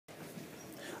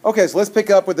Okay, so let's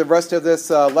pick up with the rest of this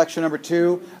lecture number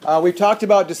 2. We've talked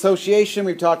about dissociation,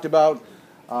 we've talked about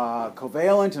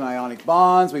covalent and ionic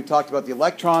bonds, we've talked about the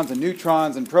electrons and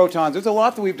neutrons and protons. There's a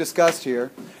lot that we've discussed here.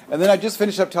 And then I just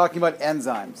finished up talking about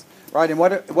enzymes, right? And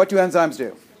what do enzymes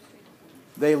do?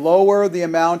 They lower the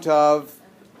amount of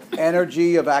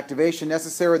energy of activation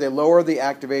necessary, they lower the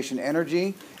activation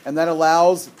energy, and that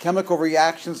allows chemical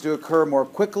reactions to occur more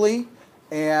quickly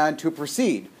and to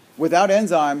proceed. Without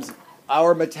enzymes,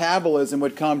 our metabolism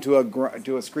would come to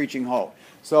a screeching halt.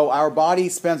 So our body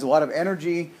spends a lot of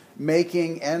energy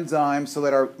making enzymes so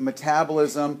that our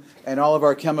metabolism and all of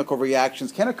our chemical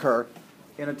reactions can occur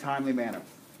in a timely manner.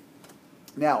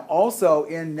 Now, also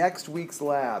in next week's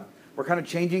lab, we're kind of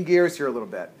changing gears here a little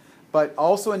bit, but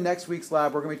also in next week's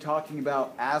lab, we're going to be talking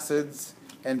about acids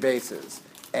and bases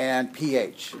and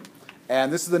pH. And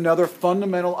this is another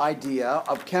fundamental idea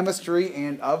of chemistry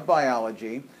and of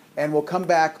biology. And we'll come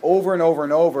back over and over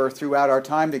and over throughout our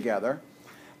time together.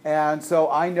 And so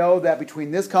I know that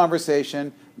between this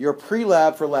conversation, your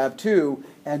pre-lab for Lab 2,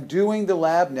 and doing the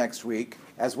lab next week,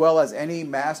 as well as any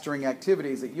mastering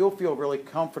activities, that you'll feel really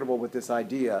comfortable with this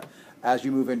idea as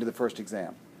you move into the first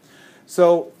exam.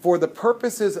 So for the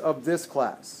purposes of this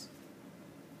class,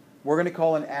 we're going to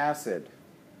call an acid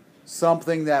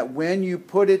something that when you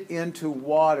put it into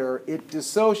water, it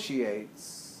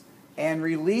dissociates and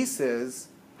releases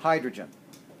hydrogen.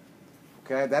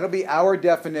 Okay, that'll be our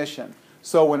definition.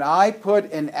 So when I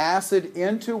put an acid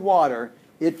into water,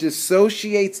 it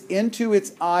dissociates into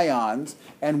its ions,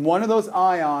 and one of those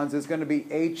ions is going to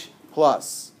be H+.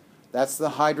 That's the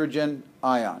hydrogen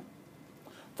ion.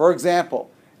 For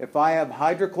example, if I have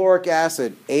hydrochloric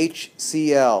acid,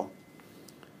 HCl,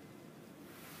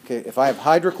 okay, if I have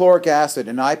hydrochloric acid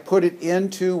and I put it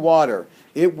into water,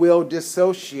 it will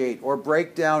dissociate or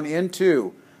break down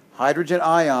into hydrogen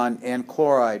ion and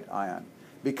chloride ion.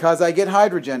 Because I get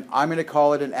hydrogen, I'm going to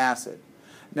call it an acid.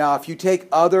 Now, if you take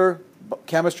other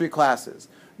chemistry classes,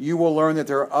 you will learn that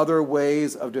there are other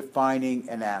ways of defining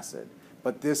an acid.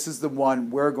 But this is the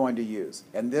one we're going to use.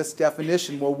 And this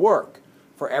definition will work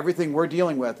for everything we're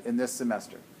dealing with in this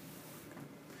semester.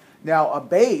 Now, a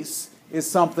base is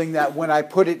something that when I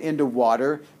put it into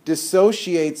water,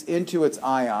 dissociates into its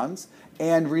ions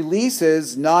and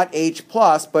releases not H+,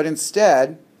 but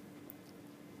instead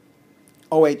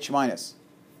OH-,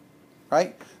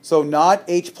 right? So not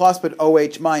H+, but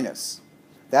OH-.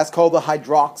 That's called the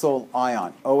hydroxyl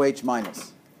ion,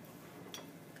 OH-.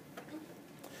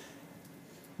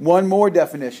 One more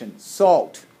definition,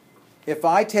 salt. If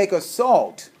I take a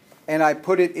salt and I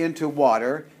put it into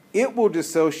water, it will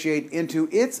dissociate into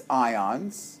its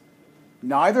ions.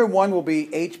 Neither one will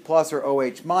be H+ or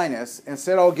OH-.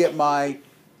 Instead, I'll get my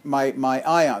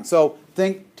ion. So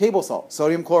think table salt,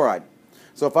 sodium chloride.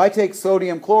 So if I take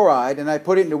sodium chloride and I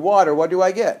put it into water, what do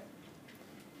I get?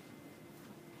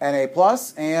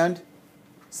 Na+ and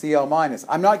Cl-.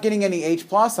 I'm not getting any H+,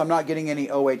 I'm not getting any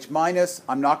OH-.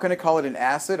 I'm not going to call it an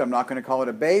acid, I'm not going to call it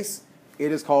a base.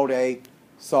 It is called a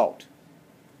salt.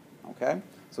 Okay?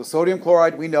 So sodium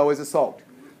chloride we know is a salt.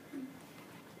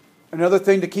 Another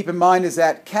thing to keep in mind is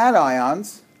that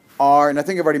cations are, and I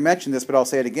think I've already mentioned this, but I'll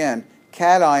say it again,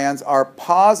 cations are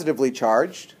positively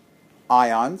charged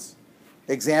ions.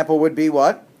 Example would be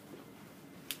what?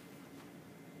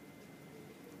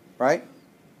 Right?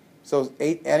 So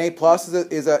Na+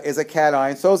 is a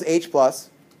cation, so is H+.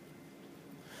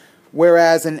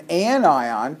 Whereas an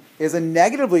anion is a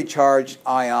negatively charged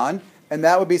ion, and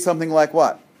that would be something like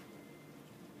what?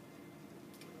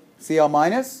 Cl-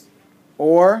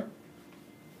 or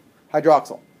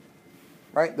hydroxyl.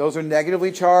 Right? Those are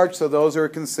negatively charged, so those are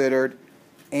considered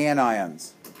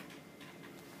anions.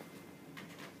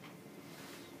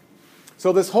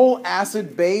 So this whole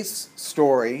acid-base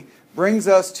story brings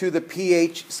us to the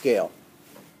pH scale.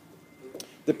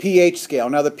 The pH scale.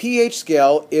 Now the pH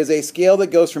scale is a scale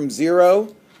that goes from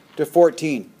 0 to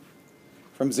 14.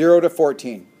 From 0 to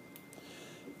 14.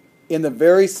 In the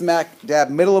very smack dab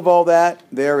middle of all that,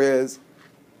 there is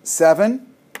 7,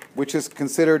 which is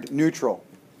considered neutral.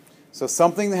 So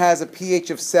something that has a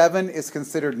pH of 7 is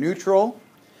considered neutral,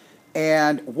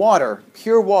 and water,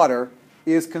 pure water,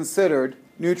 is considered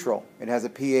neutral. It has a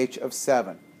pH of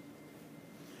 7.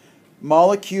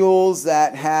 Molecules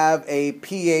that have a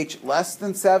pH less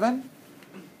than 7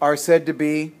 are said to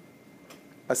be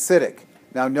acidic.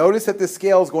 Now notice that the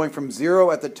scale is going from 0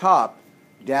 at the top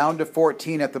down to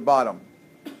 14 at the bottom.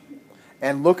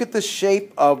 And look at the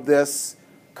shape of this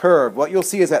curve. What you'll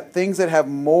see is that things that have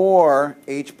more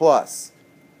H+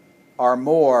 are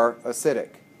more acidic.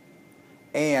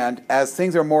 And as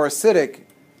things are more acidic,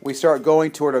 we start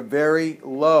going toward a very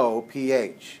low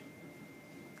pH.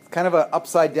 kind of an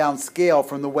upside down scale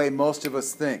from the way most of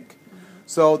us think.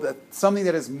 So that something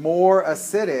that is more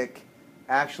acidic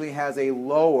actually has a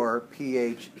lower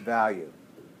pH value.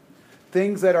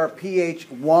 Things that are pH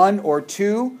 1 or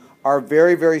 2 are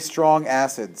very, very strong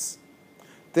acids.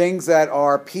 Things that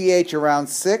are pH around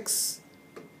 6,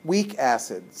 weak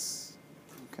acids.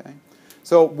 Okay?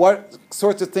 So what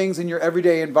sorts of things in your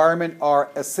everyday environment are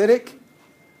acidic?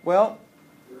 Well,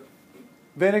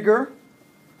 vinegar,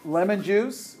 lemon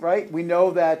juice, right? We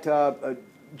know that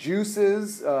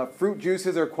juices, fruit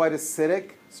juices are quite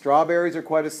acidic. Strawberries are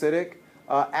quite acidic.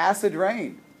 Acid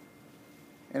rain.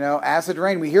 Acid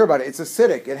rain, we hear about it. It's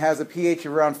acidic. It has a pH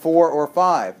of around 4 or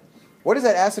 5. What is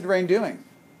that acid rain doing?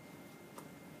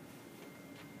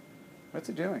 What's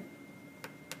it doing?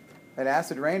 That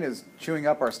acid rain is chewing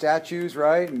up our statues,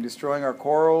 right? And destroying our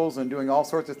corals and doing all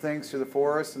sorts of things to the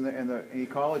forest and the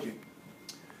ecology.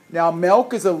 Now,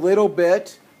 milk is a little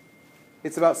bit,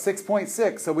 it's about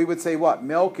 6.6. So we would say what?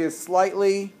 Milk is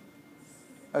slightly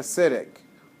acidic.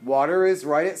 Water is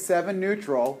right at 7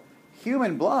 neutral.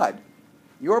 Human blood,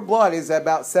 your blood is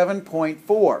about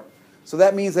 7.4. So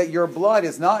that means that your blood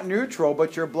is not neutral,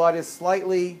 but your blood is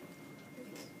slightly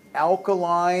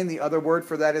alkaline. The other word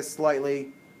for that is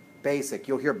slightly basic.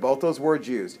 You'll hear both those words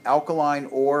used, alkaline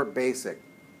or basic.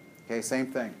 Okay, same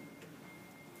thing.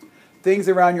 Things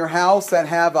around your house that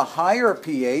have a higher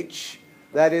pH,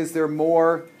 that is, they're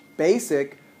more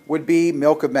basic, would be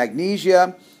milk of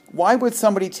magnesia. Why would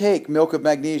somebody take milk of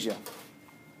magnesia?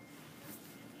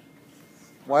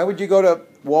 Why would you go to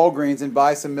Walgreens and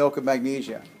buy some milk of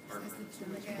magnesia?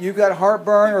 You've got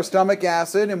heartburn or stomach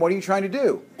acid, and what are you trying to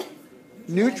do?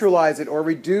 Neutralize it or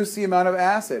reduce the amount of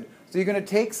acid. So you're going to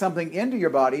take something into your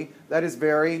body that is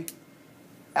very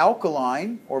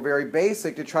alkaline or very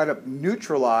basic to try to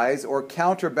neutralize or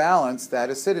counterbalance that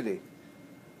acidity.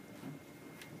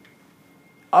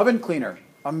 Oven cleaner,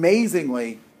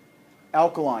 amazingly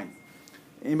alkaline.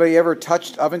 Anybody ever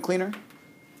touched oven cleaner?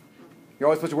 You're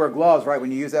always supposed to wear gloves, right,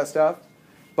 when you use that stuff?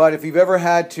 But if you've ever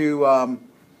had to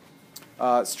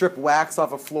strip wax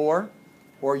off a floor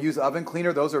or use oven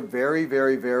cleaner, those are very,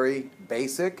 very, very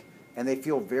basic, and they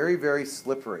feel very, very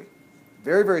slippery.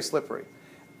 Very, very slippery.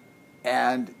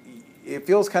 And it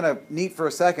feels kind of neat for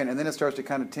a second, and then it starts to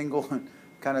kind of tingle and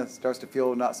kind of starts to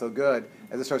feel not so good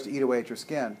as it starts to eat away at your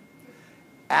skin.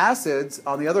 Acids,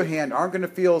 on the other hand, aren't going to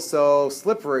feel so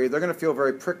slippery. They're going to feel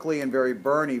very prickly and very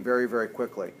burny very, very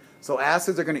quickly. So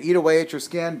acids are going to eat away at your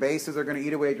skin. Bases are going to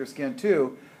eat away at your skin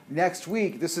too. Next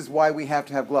week, this is why we have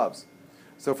to have gloves.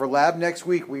 So for lab next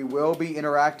week, we will be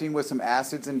interacting with some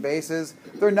acids and bases.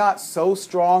 They're not so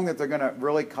strong that they're going to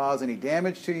really cause any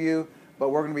damage to you, but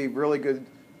we're going to be really good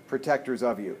protectors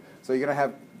of you. So you're going to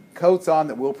have coats on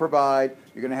that we'll provide.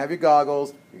 You're going to have your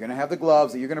goggles. You're going to have the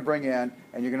gloves that you're going to bring in,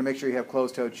 and you're going to make sure you have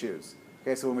closed-toed shoes.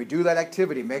 Okay, so when we do that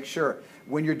activity, make sure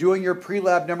when you're doing your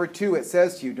pre-lab number 2, it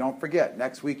says to you, don't forget,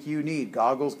 next week you need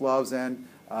goggles, gloves, and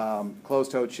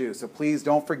closed-toed shoes. So please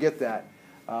don't forget that.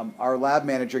 Our lab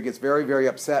manager gets very, very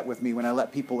upset with me when I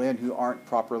let people in who aren't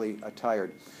properly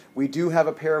attired. We do have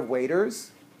a pair of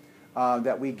waders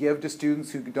that we give to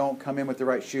students who don't come in with the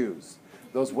right shoes.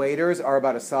 Those waders are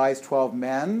about a size 12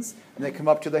 men's, and they come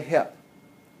up to the hip.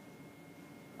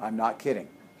 I'm not kidding.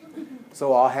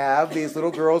 So I'll have these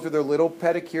little girls with their little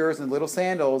pedicures and little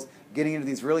sandals getting into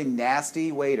these really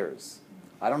nasty waders.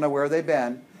 I don't know where they've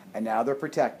been, and now they're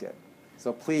protected.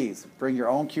 So please, bring your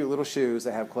own cute little shoes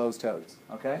that have closed toes,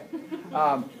 okay?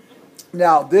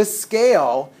 Now, this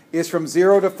scale is from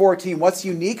 0 to 14. What's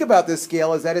unique about this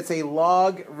scale is that it's a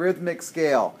logarithmic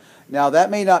scale. Now,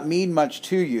 that may not mean much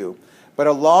to you, but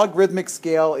a logarithmic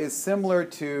scale is similar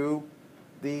to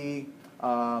the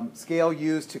scale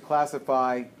used to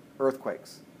classify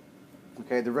earthquakes,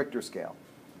 okay, the Richter scale.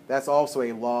 That's also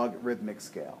a logarithmic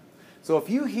scale. So if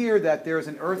you hear that there's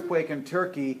an earthquake in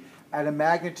Turkey at a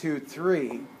magnitude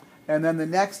 3, and then the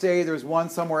next day there's one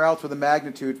somewhere else with a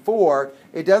magnitude 4,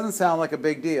 it doesn't sound like a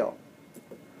big deal.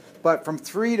 But from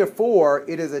 3 to 4,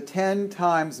 it is a 10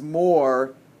 times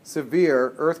more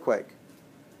severe earthquake.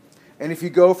 And if you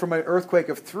go from an earthquake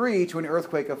of 3 to an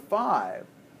earthquake of 5,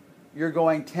 you're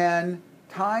going 10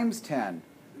 times 10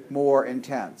 more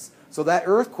intense. So that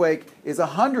earthquake is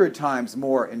 100 times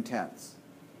more intense.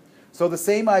 So the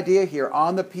same idea here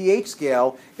on the pH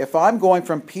scale, if I'm going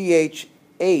from pH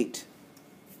 8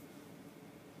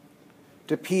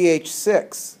 to pH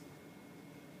 6,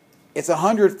 it's a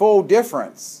 100-fold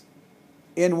difference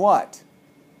in what?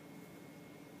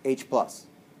 H plus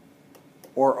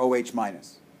or OH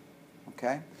minus.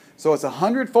 Okay? So it's a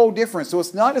 100-fold difference. So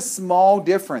it's not a small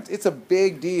difference. It's a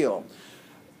big deal.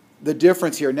 The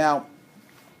difference here. Now,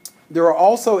 there are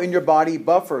also in your body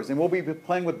buffers, and we'll be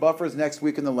playing with buffers next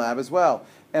week in the lab as well.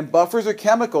 And buffers are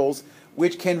chemicals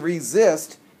which can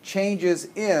resist changes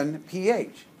in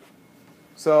pH.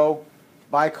 So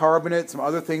bicarbonate, some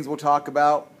other things we'll talk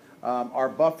about are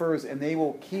buffers, and they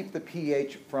will keep the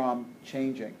pH from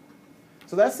changing.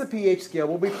 So that's the pH scale.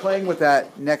 We'll be playing with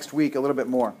that next week a little bit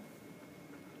more.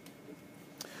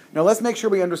 Now let's make sure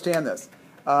we understand this,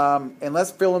 and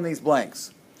let's fill in these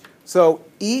blanks. So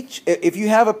if you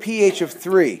have a pH of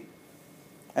 3,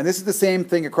 and this is the same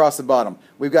thing across the bottom.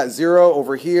 We've got 0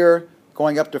 over here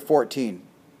going up to 14.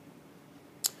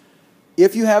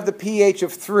 If you have the pH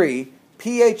of 3,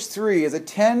 pH 3 is a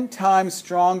 10 times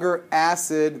stronger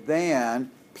acid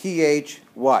than pH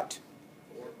what?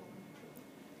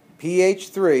 pH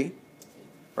 3,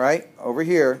 right, over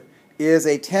here, is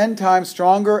a 10 times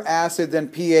stronger acid than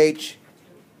pH.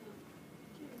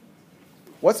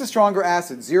 What's a stronger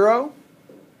acid, 0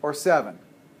 or 7?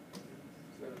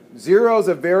 0 is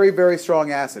a very, very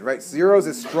strong acid, right? 0 is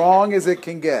as strong as it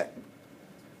can get.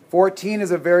 14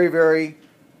 is a very, very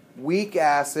weak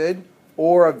acid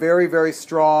or a very, very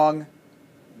strong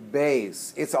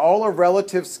base. It's all a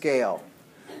relative scale.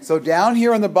 So down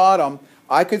here on the bottom,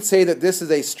 I could say that this is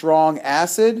a strong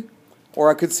acid, or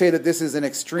I could say that this is an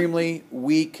extremely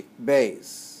weak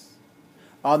base.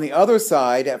 On the other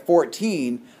side, at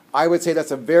 14, I would say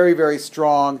that's a very, very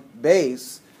strong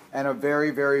base and a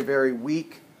very, very, very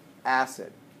weak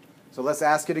acid. So let's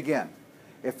ask it again.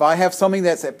 If I have something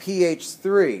that's at pH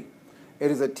 3,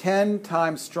 it is a 10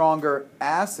 times stronger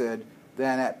acid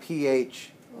than at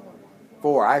pH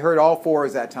 4. I heard all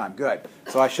 4s that time. Good.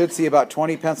 So I should see about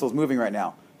 20 pencils moving right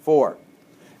now. 4.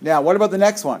 Now, what about the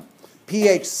next one?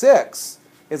 pH 6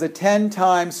 is a 10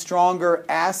 times stronger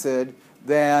acid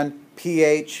than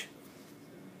pH.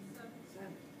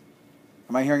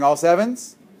 Am I hearing all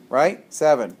 7s? Right?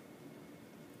 7.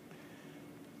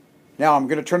 Now, I'm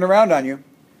going to turn around on you.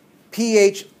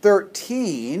 pH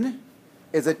 13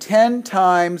 is a 10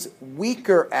 times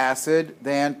weaker acid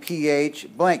than pH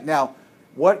blank. Now,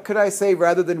 what could I say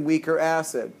rather than weaker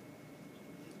acid?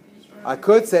 I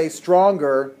could say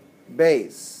stronger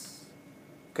base.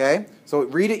 Okay? So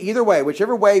read it either way.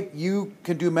 Whichever way you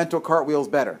can do mental cartwheels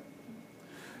better.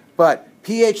 But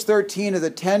pH 13 is a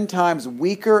 10 times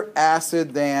weaker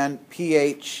acid than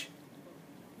pH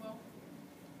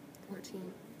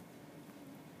 14.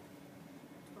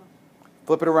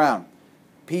 Flip it around.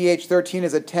 pH 13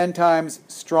 is a 10 times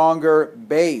stronger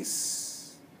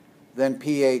base than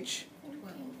pH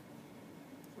 12.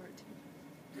 14.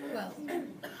 12.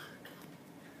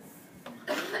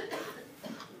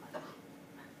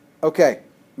 Okay,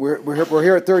 we're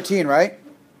here at 13, right?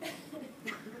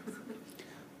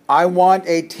 I want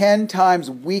a 10 times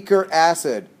weaker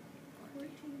acid. Go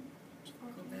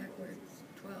backwards.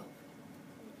 12.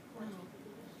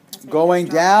 Going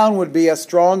down would be a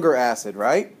stronger acid,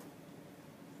 right?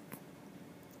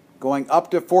 Going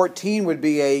up to 14 would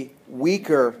be a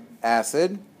weaker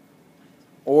acid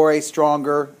or a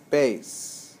stronger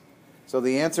base. So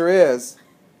the answer is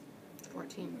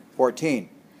 14. 14.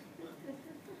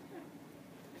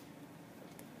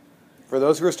 For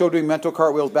those who are still doing mental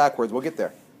cartwheels backwards, we'll get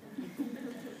there.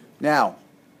 Now,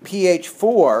 pH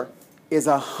 4 is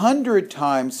 100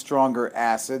 times stronger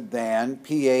acid than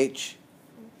pH.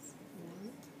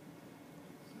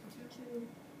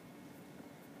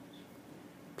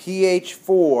 pH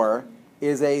 4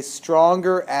 is a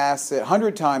stronger acid,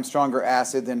 100 times stronger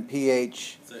acid than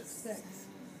pH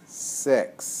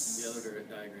 6. The other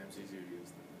diagram's easier to use.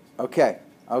 Okay,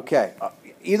 okay.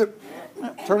 Either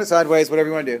turn it sideways, whatever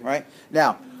you want to do, right?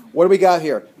 Now, what do we got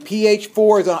here? pH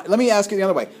 4 is, let me ask you the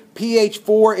other way. pH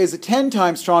 4 is a 10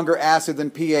 times stronger acid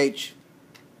than pH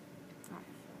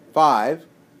 5.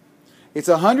 It's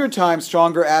 100 times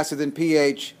stronger acid than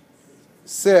pH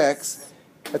 6.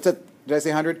 Did I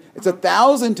say 100? It's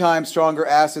 1,000 times stronger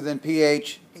acid than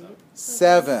pH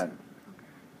 7.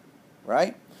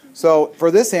 Right? So for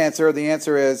this answer, the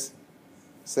answer is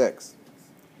 6.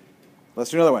 Let's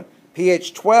do another one.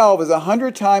 pH 12 is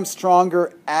 100 times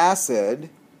stronger acid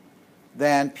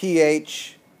than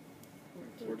pH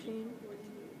 14.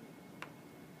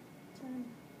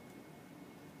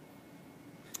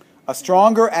 A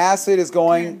stronger acid is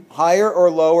going higher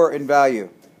or lower in value?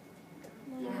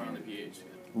 Lower on the pH scale.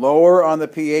 Lower on the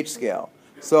pH scale.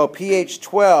 So pH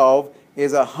 12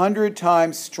 is 100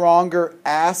 times stronger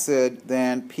acid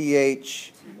than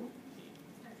pH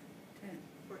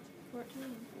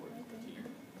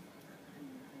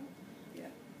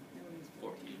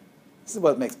 14. This is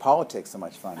what makes politics so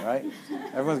much fun, right?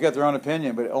 Everyone's got their own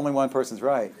opinion, but only one person's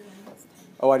right.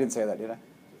 Oh, I didn't say that, did I?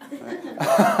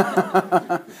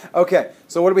 Okay,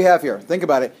 so what do we have here? Think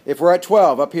about it. If we're at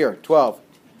 12, up here, 12.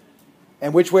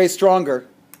 And which way is stronger?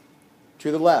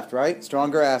 To the left, right?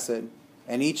 Stronger acid.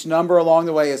 And each number along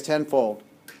the way is tenfold.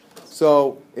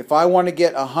 So if I want to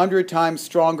get 100 times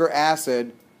stronger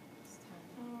acid,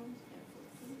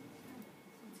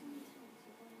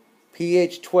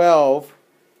 pH 12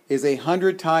 is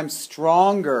 100 times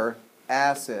stronger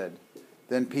acid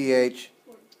than pH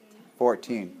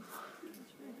 14.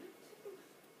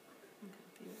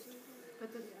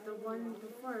 But the one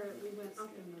before, we went up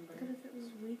in number. But if it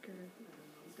was weaker,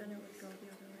 then it would go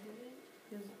the other way.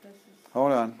 Because this is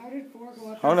Hold on. How did 4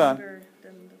 go up Hold on. stronger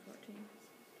than the 14?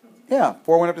 Yeah,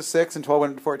 4 went up to 6 and 12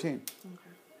 went up to 14. Okay.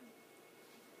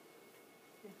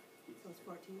 So it's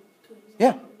 14.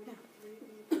 Yeah.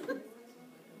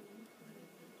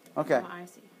 Okay. Oh, I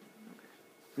see.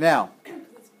 Now,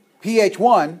 pH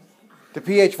 1 to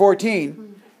pH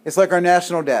 14, it's like our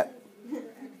national debt.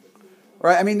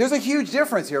 Right? I mean, there's a huge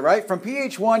difference here, right? From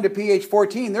pH 1 to pH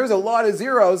 14, there's a lot of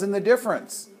zeros in the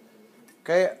difference.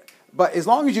 Okay? But as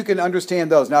long as you can understand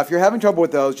those. Now, if you're having trouble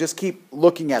with those, just keep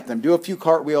looking at them. Do a few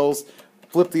cartwheels,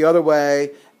 flip the other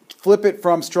way, flip it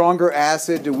from stronger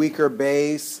acid to weaker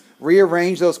base,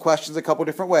 rearrange those questions a couple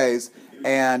different ways,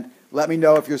 and let me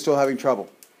know if you're still having trouble.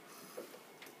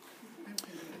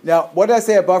 Now, what did I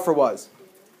say a buffer was?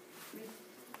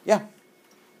 Yeah.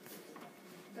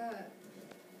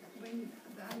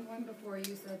 On one before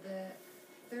you said that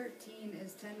 13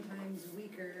 is 10 times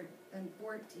weaker than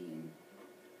 14.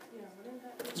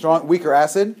 Strong, weaker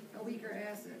acid, A weaker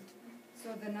acid. So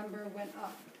the number went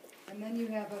up. And then you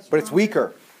have a but it's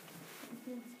weaker.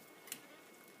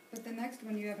 But the next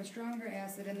one you have a stronger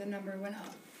acid and the number went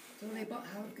up. So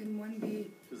how can one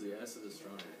be? Because the acid is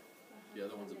stronger. The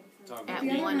other one's talking At about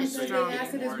The other one one is says stronger. the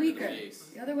acid is more into weaker. the base.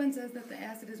 The other one says that the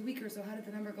acid is weaker, so how did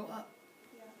the number go up?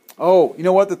 Oh, you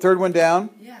know what? The third one down?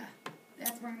 Yeah,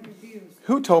 that's where I'm confused.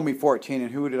 Who told me 14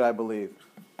 and who did I believe?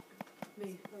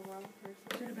 Me.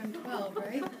 Should have been 12,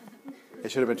 right?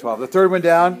 It should have been 12. The third one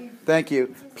down? Thank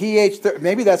you. pH,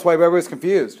 maybe that's why everybody's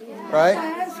confused, right?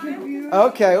 That's confused.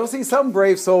 Okay, well, see, some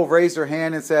brave soul raised her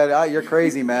hand and said, you're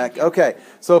crazy, Mac. Okay,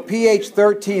 so pH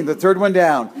 13, the third one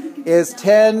down, is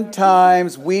 10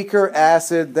 times weaker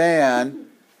acid than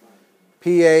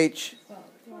pH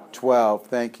 12.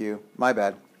 Thank you. My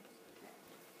bad.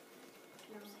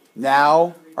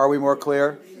 Now, are we more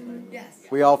clear? Yes.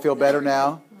 We all feel better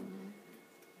now?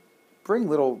 Bring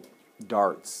little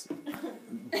darts,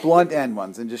 blunt end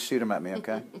ones, and just shoot them at me,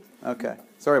 okay? Okay,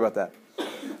 sorry about that.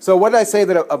 So what did I say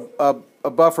that a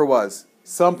buffer was?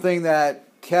 Something that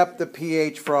kept the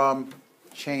pH from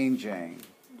changing,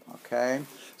 okay?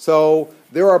 So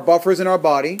there are buffers in our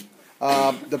body.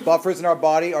 The buffers in our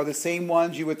body are the same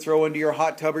ones you would throw into your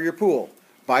hot tub or your pool.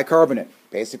 Bicarbonate,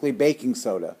 basically baking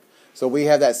soda. So we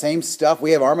have that same stuff.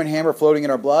 We have Arm & Hammer floating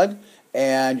in our blood.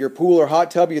 And your pool or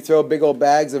hot tub, you throw big old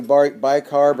bags of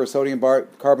bicarb or sodium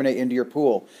carbonate into your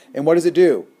pool. And what does it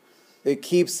do? It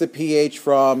keeps the pH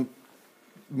from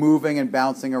moving and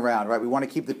bouncing around, right? We want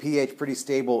to keep the pH pretty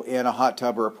stable in a hot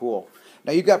tub or a pool.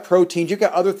 Now you've got proteins, you've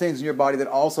got other things in your body that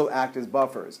also act as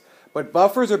buffers. But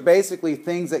buffers are basically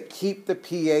things that keep the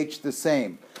pH the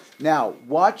same. Now,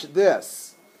 watch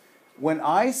this. When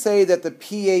I say that the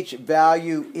pH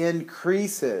value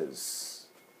increases,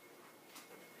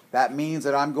 that means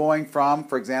that I'm going from,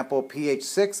 for example, pH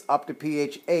 6 up to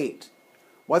pH 8.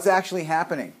 What's actually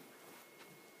happening?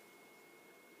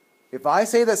 If I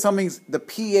say that the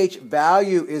pH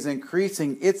value is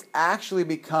increasing, it's actually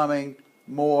becoming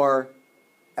more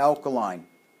alkaline.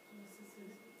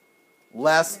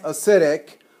 Less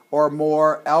acidic or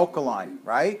more alkaline,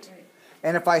 right?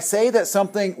 And if I say that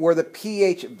something where the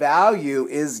pH value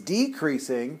is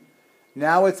decreasing,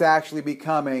 now it's actually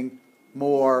becoming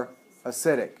more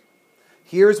acidic.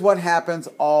 Here's what happens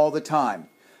all the time.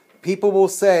 People will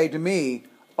say to me,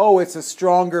 oh, it's a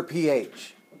stronger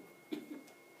pH.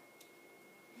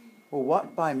 Well,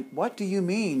 what do you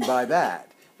mean by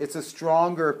that? It's a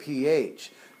stronger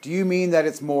pH. Do you mean that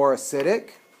it's more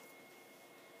acidic?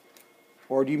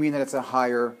 Or do you mean that it's a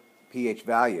higher pH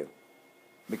value?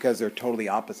 Because they're totally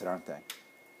opposite, aren't they?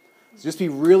 So just be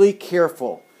really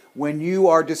careful when you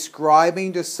are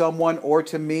describing to someone or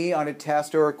to me on a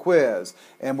test or a quiz,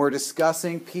 and we're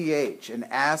discussing pH and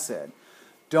acid,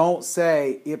 don't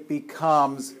say it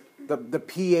becomes, the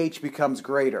pH becomes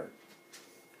greater.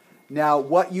 Now,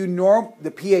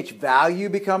 the pH value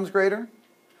becomes greater?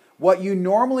 What you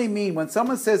normally mean when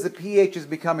someone says the pH is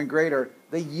becoming greater,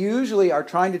 they usually are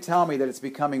trying to tell me that it's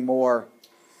becoming more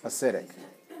acidic.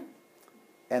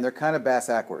 And they're kind of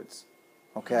bass-backwards.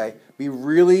 Okay? Be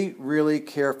really, really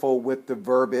careful with the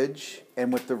verbiage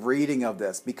and with the reading of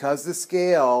this, because the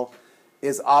scale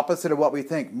is opposite of what we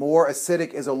think. More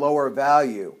acidic is a lower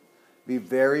value. Be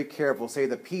very careful. Say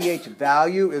the pH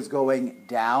value is going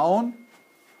down,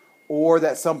 or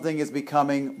that something is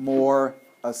becoming more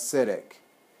acidic.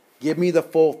 Give me the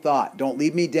full thought. Don't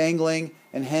leave me dangling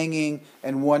and hanging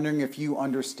and wondering if you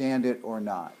understand it or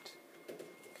not.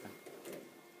 Okay.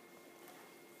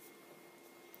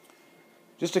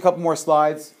 Just a couple more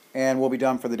slides and we'll be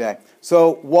done for the day.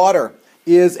 So water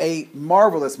is a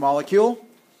marvelous molecule.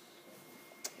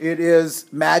 It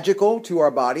is magical to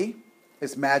our body.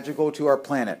 It's magical to our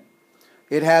planet.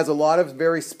 It has a lot of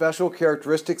very special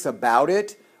characteristics about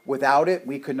it. Without it,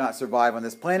 we could not survive on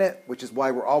this planet, which is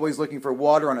why we're always looking for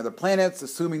water on other planets,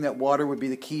 assuming that water would be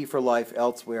the key for life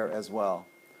elsewhere as well.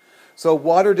 So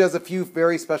water does a few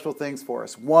very special things for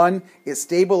us. One, it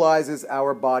stabilizes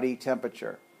our body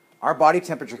temperature. Our body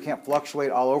temperature can't fluctuate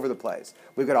all over the place.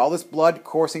 We've got all this blood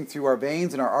coursing through our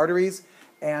veins and our arteries,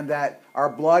 and that our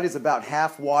blood is about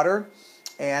half water,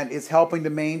 and it's helping to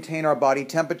maintain our body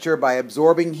temperature by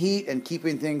absorbing heat and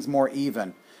keeping things more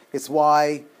even. It's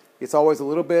why it's always a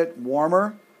little bit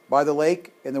warmer by the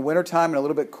lake in the wintertime and a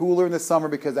little bit cooler in the summer,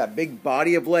 because that big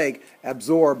body of lake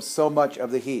absorbs so much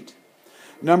of the heat.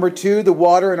 Number two, the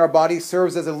water in our body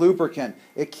serves as a lubricant.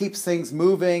 It keeps things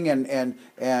moving and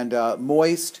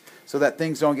moist so that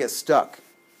things don't get stuck.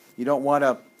 You don't want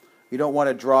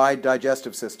a dry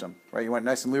digestive system, right? You want it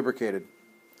nice and lubricated.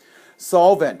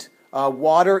 Solvent.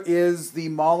 Water is the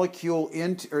molecule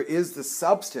is the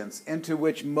substance into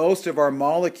which most of our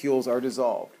molecules are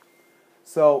dissolved.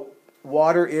 So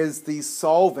water is the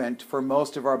solvent for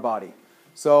most of our body.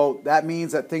 So that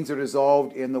means that things are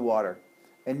dissolved in the water.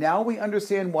 And now we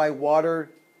understand why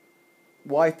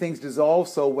things dissolve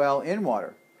so well in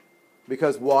water.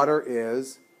 Because water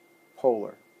is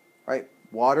polar, right?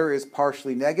 Water is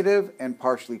partially negative and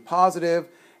partially positive,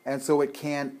 and so it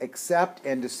can accept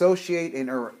and dissociate and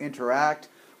interact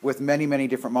with many, many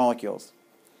different molecules.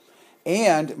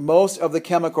 And most of the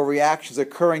chemical reactions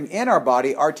occurring in our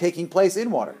body are taking place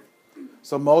in water.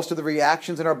 So most of the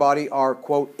reactions in our body are,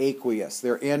 quote, aqueous.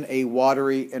 They're in a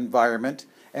watery environment.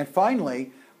 And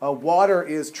finally, water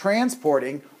is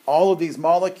transporting all of these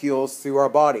molecules through our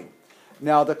body.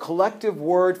 Now, the collective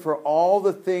word for all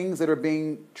the things that are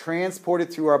being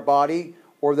transported through our body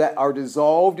or that are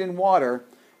dissolved in water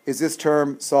is this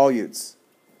term solutes.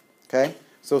 Okay?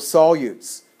 So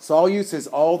solutes. Solutes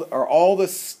are all the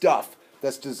stuff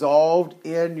that's dissolved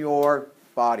in your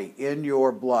body, in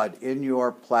your blood, in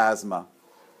your plasma.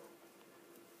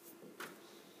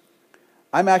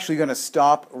 I'm actually going to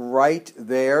stop right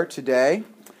there today,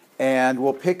 and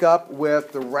we'll pick up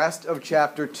with the rest of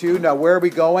chapter 2. Now, where are we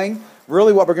going?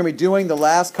 Really what we're going to be doing the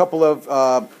last couple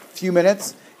of few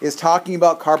minutes is talking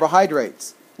about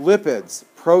carbohydrates, lipids,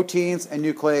 proteins, and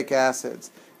nucleic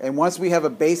acids. And once we have a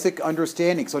basic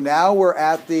understanding, so now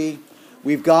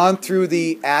we've gone through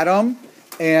the atom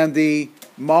and the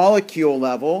molecule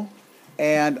level,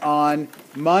 and on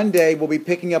Monday we'll be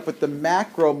picking up with the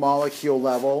macromolecule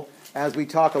level as we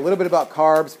talk a little bit about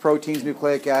carbs, proteins,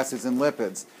 nucleic acids, and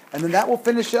lipids. And then that will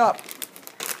finish up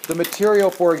the material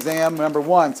for exam number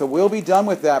 1. So we'll be done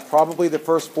with that probably the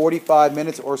first 45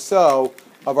 minutes or so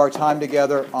of our time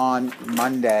together on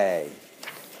Monday.